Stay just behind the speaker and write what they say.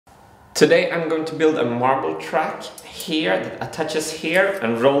Today I'm going to build a marble track here that attaches here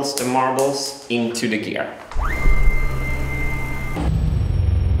and rolls the marbles into the gear.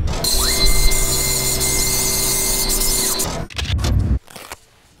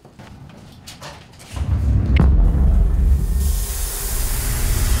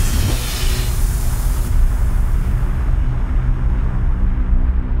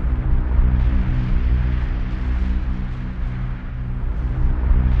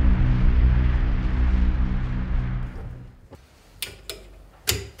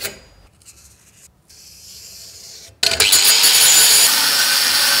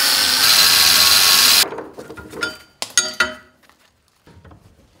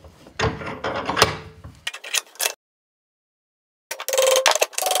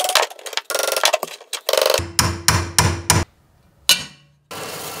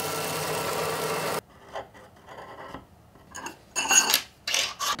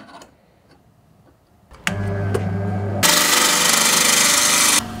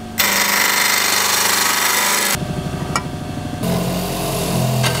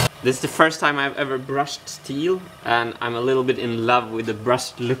 This is the first time I've ever brushed steel, and I'm a little bit in love with the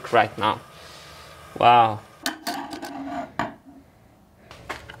brushed look right now. Wow.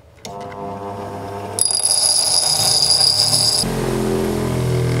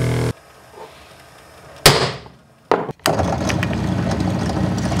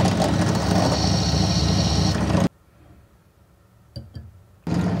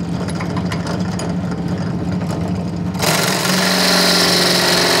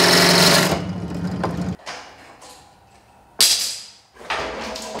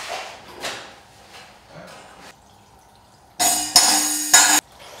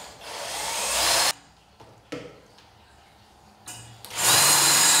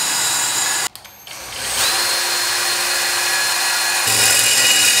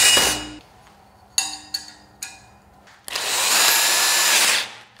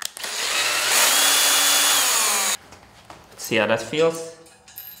 See how that feels?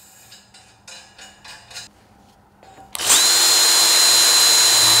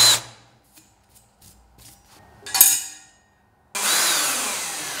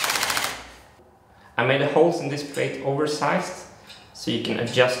 I made the holes in this plate oversized so you can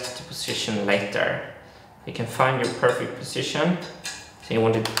adjust the position later. You can find your perfect position. So you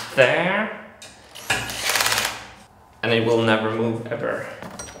want it there, and it will never move ever.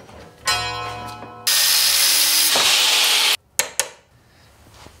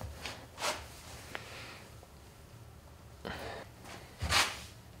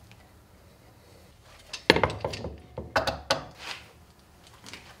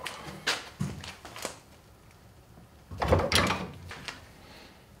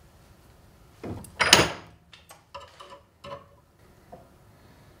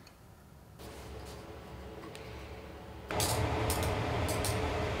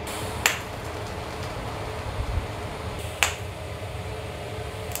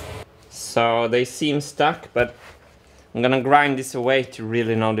 So they seem stuck, but I'm gonna grind this away to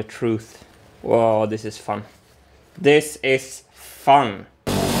really know the truth. Whoa, this is fun. This is fun.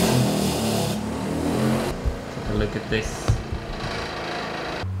 Take a look at this.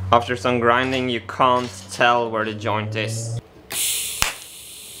 After some grinding, you can't tell where the joint is.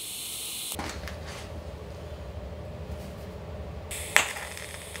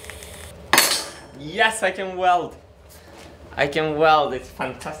 Yes, I can weld. I can weld, it's a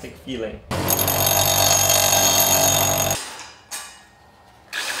fantastic feeling.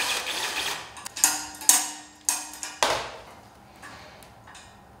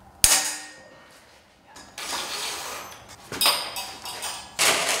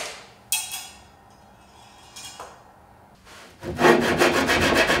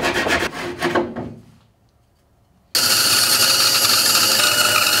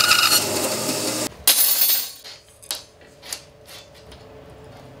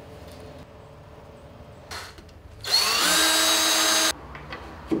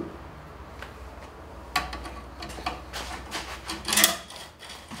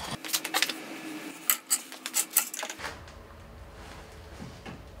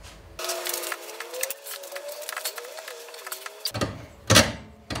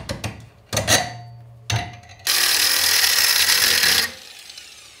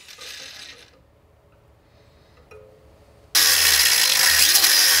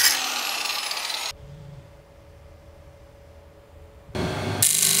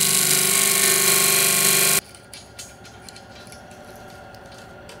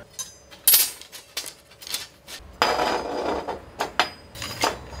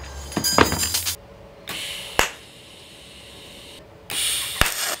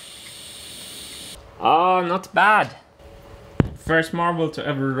 Oh, not bad. First marble to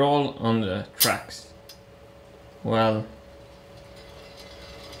ever roll on the tracks. Well,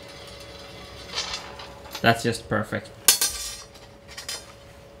 that's just perfect.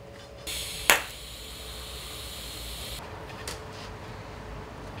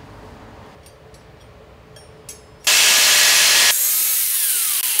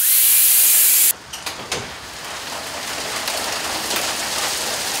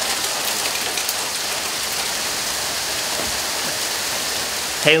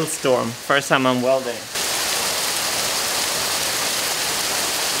 Hailstorm, first time I'm welding.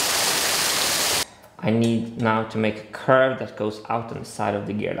 I need now to make a curve that goes out on the side of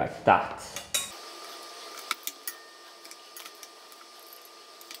the gear like that.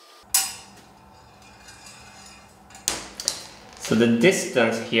 So the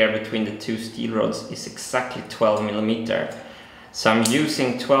distance here between the two steel rods is exactly 12 millimeter. So I'm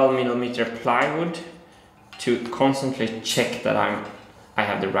using 12 millimeter plywood to constantly check that I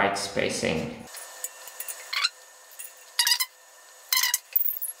have the right spacing.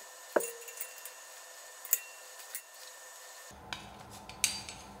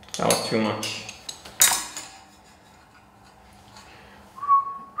 That was too much.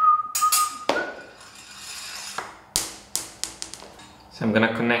 So I'm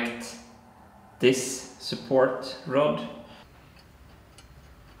gonna connect this support rod.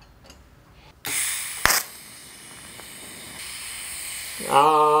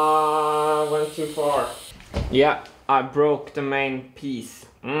 Ah, went too far. Yeah, I broke the main piece.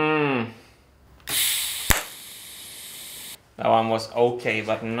 That one was okay,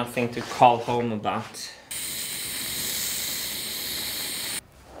 but nothing to call home about.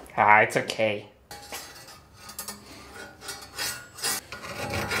 Ah, it's okay.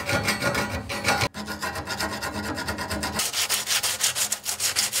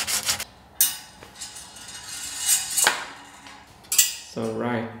 So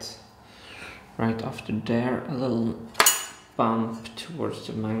right after there, a little bump towards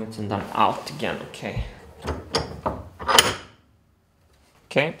the magnet and then out again, okay.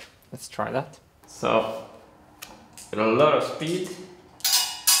 Okay, let's try that. So, with a lot of speed.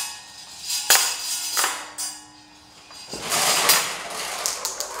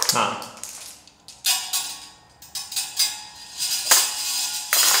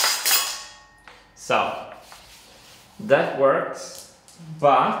 So, that works,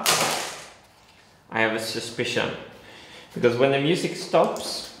 but I have a suspicion. Because when the music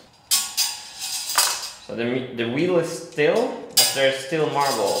stops, so the wheel is still, but there's still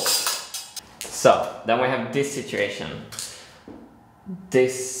marbles. So, then we have this situation.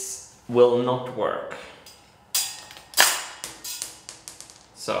 This will not work.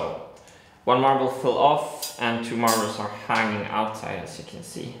 So, one marble fell off and two marbles are hanging outside, as you can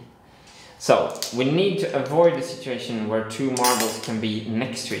see. So, we need to avoid the situation where two marbles can be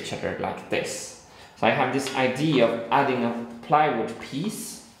next to each other like this. So I have this idea of adding a plywood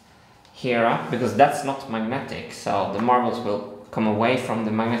piece here up, because that's not magnetic, so the marbles will come away from the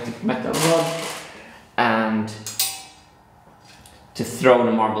magnetic metal rod, and to throw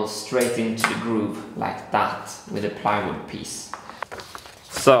the marbles straight into the groove like that with a plywood piece.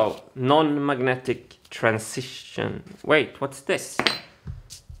 So, non-magnetic transition. Wait, what's this?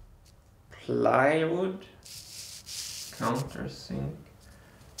 Plywood countersink.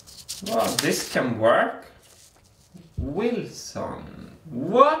 Wow, this can work. Wilson.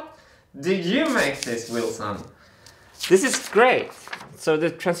 What? Did you make this, Wilson? This is great. So the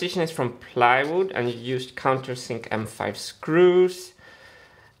transition is from plywood and you used countersink M5 screws.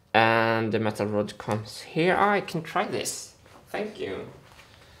 And the metal rod comes here. Oh, I can try this. Thank you.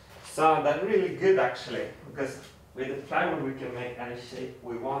 So that's really good actually, because with the plywood we can make any shape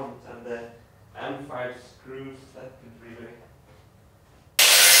we want, and the M5 screws, that could really...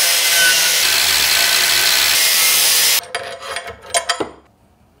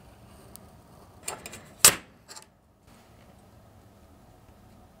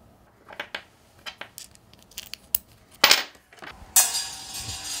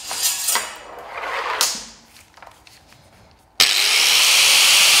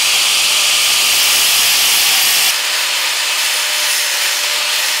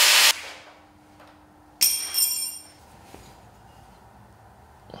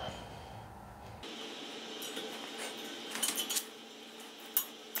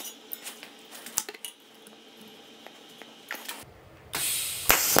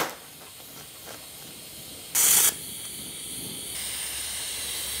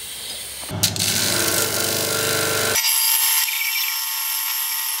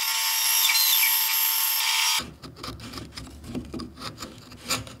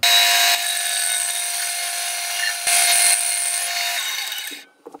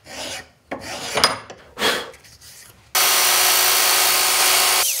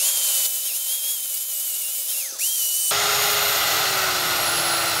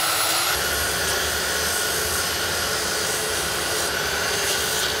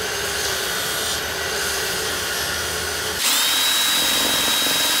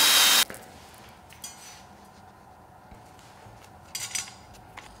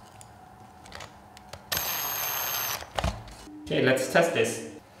 Okay, let's test this.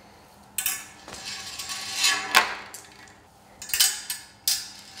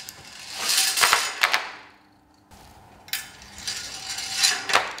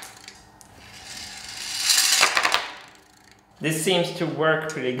 This seems to work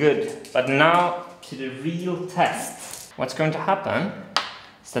pretty good, but now to the real test. What's going to happen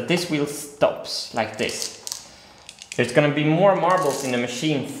is that this wheel stops like this. There's going to be more marbles in the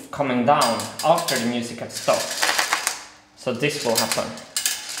machine coming down after the music has stopped. So this will happen.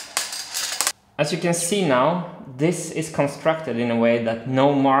 As you can see now, this is constructed in a way that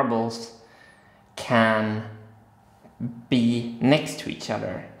no marbles can be next to each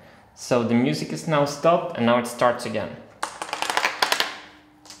other. So the music is now stopped and now it starts again.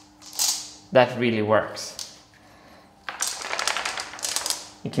 That really works.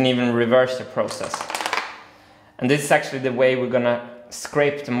 You can even reverse the process. And this is actually the way we're gonna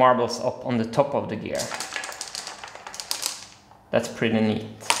scrape the marbles up on the top of the gear. That's pretty neat.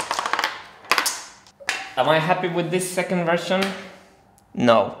 Am I happy with this second version?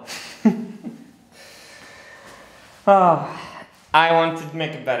 No. I wanted to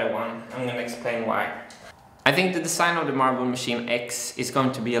make a better one. I'm gonna explain why. I think the design of the Marble Machine X is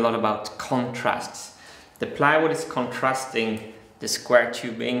going to be a lot about contrasts. The plywood is contrasting the square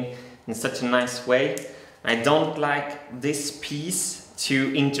tubing in such a nice way. I don't like this piece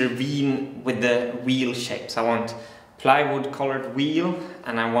to intervene with the wheel shapes. I want plywood colored wheel,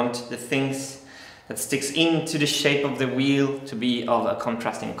 and I want the things that sticks into the shape of the wheel to be of a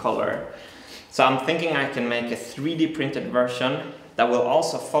contrasting color. So I'm thinking I can make a 3D printed version that will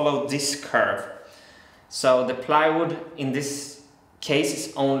also follow this curve. So the plywood in this case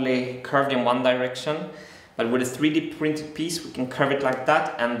is only curved in one direction, but with a 3D printed piece we can curve it like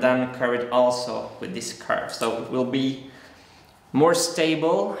that and then curve it also with this curve. So it will be more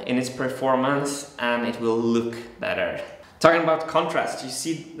stable in its performance and it will look better. Talking about contrast, you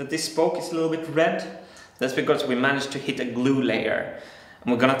see that this spoke is a little bit red. That's because we managed to hit a glue layer.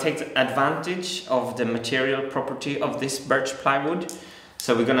 And we're gonna take advantage of the material property of this birch plywood.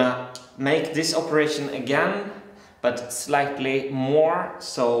 So we're gonna make this operation again, but slightly more,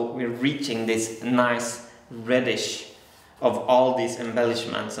 so we're reaching this nice reddish of all these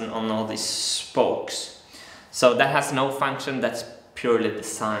embellishments and on all these spokes. So that has no function, that's purely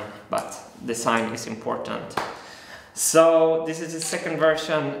design, but design is important. So this is the second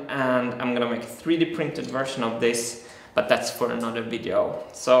version and I'm gonna make a 3D printed version of this, but that's for another video.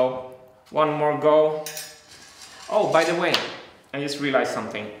 So one more go. Oh, by the way, I just realized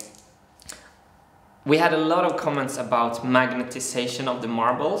something. We had a lot of comments about magnetization of the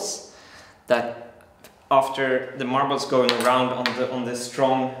marbles, that after the marbles going around on the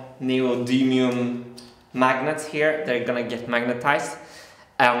strong neodymium magnets here, they're gonna get magnetized.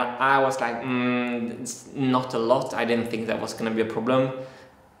 And I was like, it's not a lot. I didn't think that was gonna be a problem.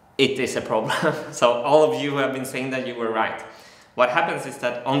 It is a problem. So all of you who have been saying that, you were right. What happens is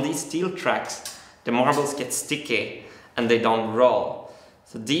that on these steel tracks, the marbles get sticky and they don't roll.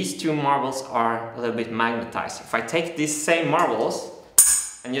 So these two marbles are a little bit magnetized. If I take these same marbles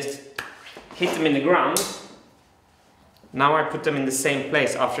and just hit them in the ground, now I put them in the same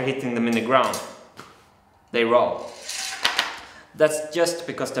place after hitting them in the ground, they roll. That's just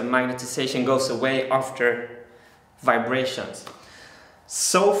because the magnetization goes away after vibrations.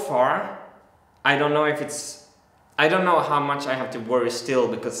 So far, I don't know how much I have to worry still,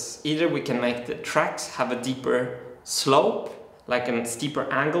 because either we can make the tracks have a deeper slope, like a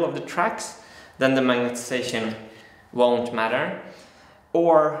steeper angle of the tracks, then the magnetization won't matter.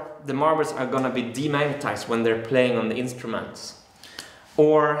 Or the marbles are gonna be demagnetized when they're playing on the instruments.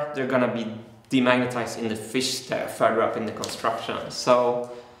 Or they're gonna be demagnetized in the fish there further up in the construction.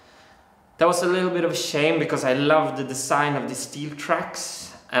 So that was a little bit of a shame, because I love the design of the steel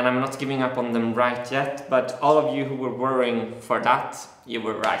tracks and I'm not giving up on them right yet, but all of you who were worrying for that, you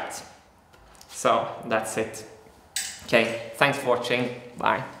were right. So that's it. Okay, thanks for watching,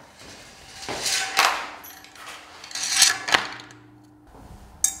 bye.